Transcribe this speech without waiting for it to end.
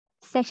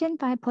Section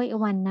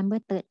 5.1, number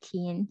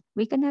 13,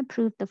 we're going to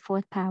prove the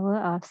fourth power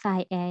of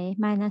sine A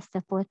minus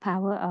the fourth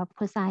power of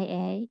cosine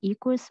A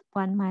equals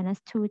 1 minus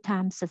 2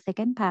 times the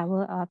second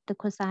power of the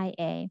cosine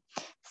A,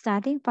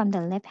 starting from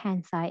the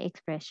left-hand side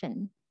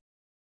expression,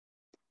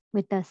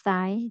 with the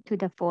sine to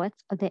the fourth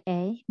of the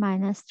A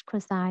minus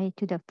cosine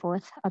to the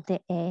fourth of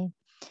the A,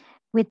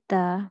 with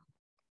the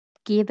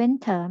given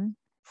term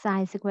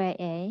sine square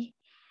A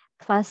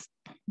plus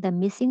the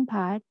missing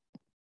part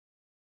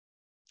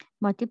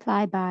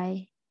multiplied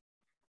by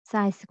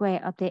sine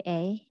square of the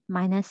A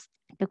minus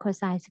the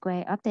cosine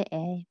square of the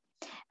A.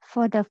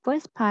 For the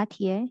first part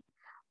here,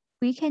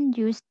 we can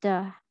use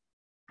the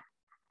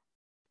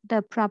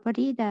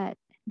property that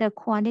the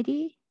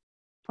quantity,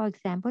 for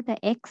example, the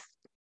x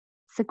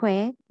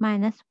squared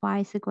minus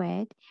y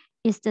squared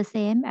is the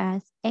same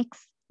as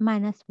x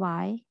minus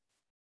y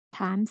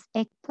times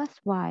x plus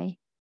y.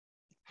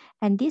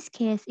 In this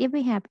case, if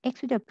we have x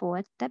to the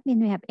fourth, that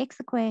means we have x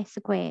squared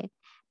squared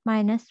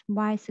minus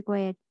y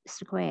squared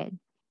squared.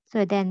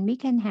 So then we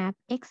can have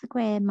x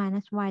squared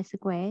minus y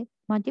squared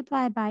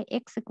multiplied by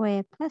x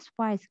squared plus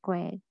y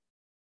squared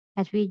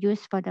as we use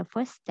for the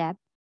first step.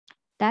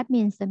 That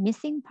means the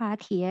missing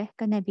part here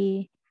gonna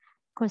be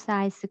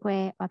cosine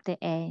square of the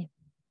A.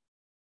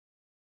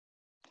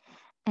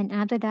 And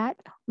after that,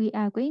 we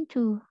are going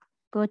to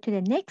go to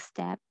the next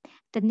step.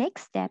 The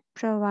next step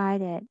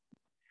provided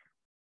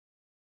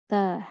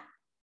the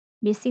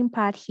missing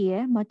part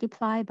here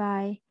multiplied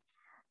by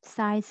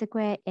sine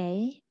square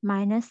A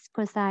minus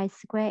cosine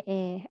square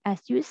A. As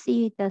you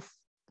see, the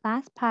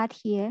last part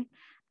here,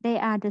 they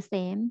are the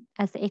same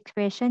as the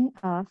expression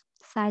of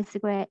sine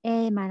square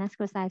A minus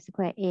cosine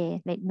square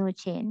A, like no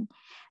change.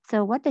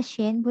 So what the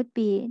change would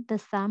be the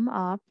sum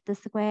of the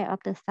square of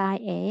the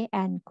sine A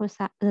and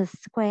the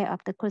square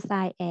of the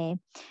cosine A.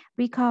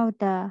 We call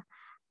the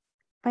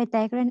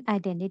Pythagorean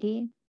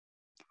identity.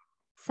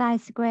 Sine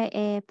square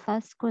A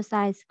plus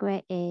cosine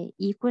square A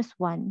equals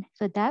 1.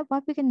 So that's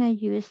what we're gonna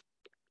use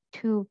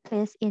to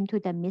place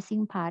into the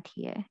missing part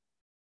here.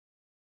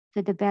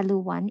 So the value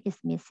 1 is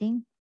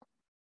missing.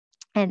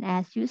 And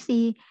as you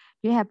see,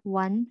 you have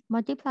 1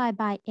 multiplied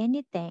by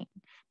anything.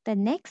 The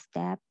next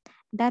step,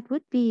 that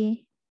would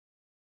be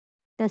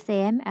the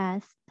same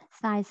as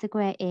sine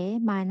square A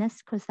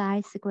minus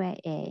cosine square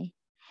A.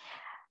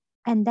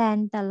 And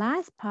then the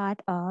last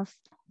part of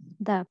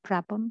the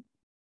problem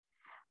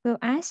will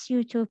ask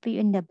you to fill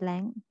in the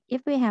blank.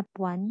 If we have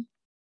 1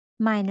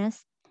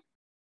 minus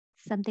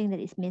something that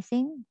is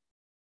missing,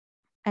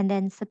 and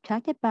then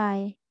subtracted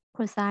by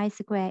cosine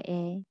square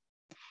A.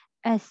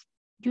 As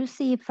you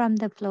see from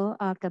the flow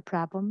of the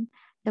problem,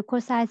 the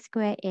cosine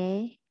square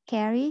A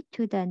carry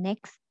to the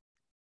next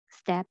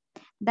step.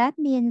 That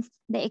means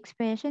the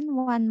expression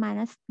 1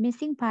 minus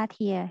missing part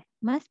here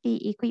must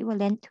be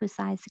equivalent to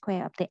sine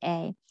square of the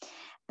A.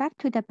 Back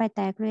to the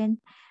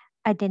Pythagorean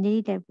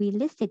identity that we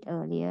listed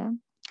earlier.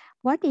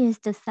 What is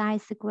the sine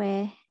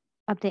square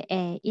of the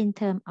A in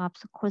terms of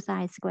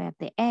cosine square of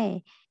the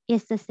A?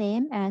 Is the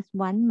same as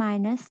 1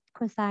 minus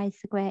cosine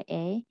square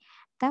A.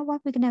 That's what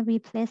we're going to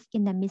replace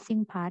in the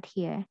missing part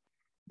here.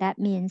 That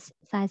means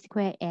sine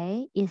square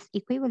A is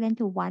equivalent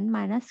to 1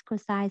 minus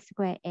cosine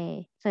square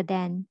A. So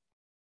then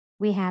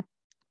we have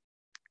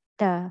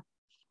the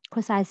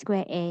cosine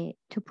square A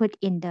to put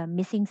in the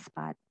missing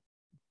spot.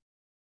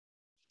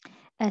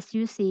 As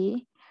you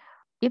see,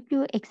 if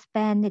you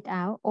expand it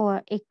out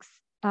or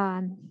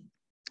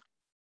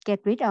get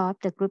rid of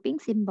the grouping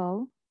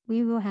symbol,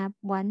 we will have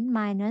 1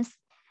 minus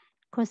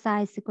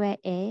cosine square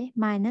A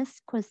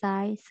minus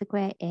cosine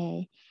square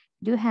A.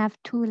 You have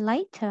two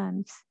like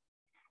terms,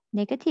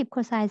 negative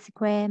cosine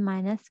square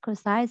minus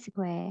cosine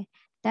square.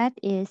 That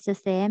is the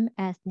same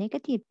as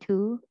negative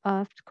 2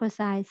 of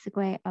cosine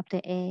square of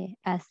the A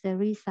as the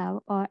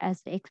result or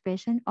as the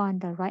expression on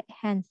the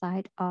right-hand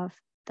side of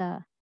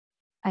the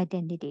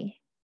identity.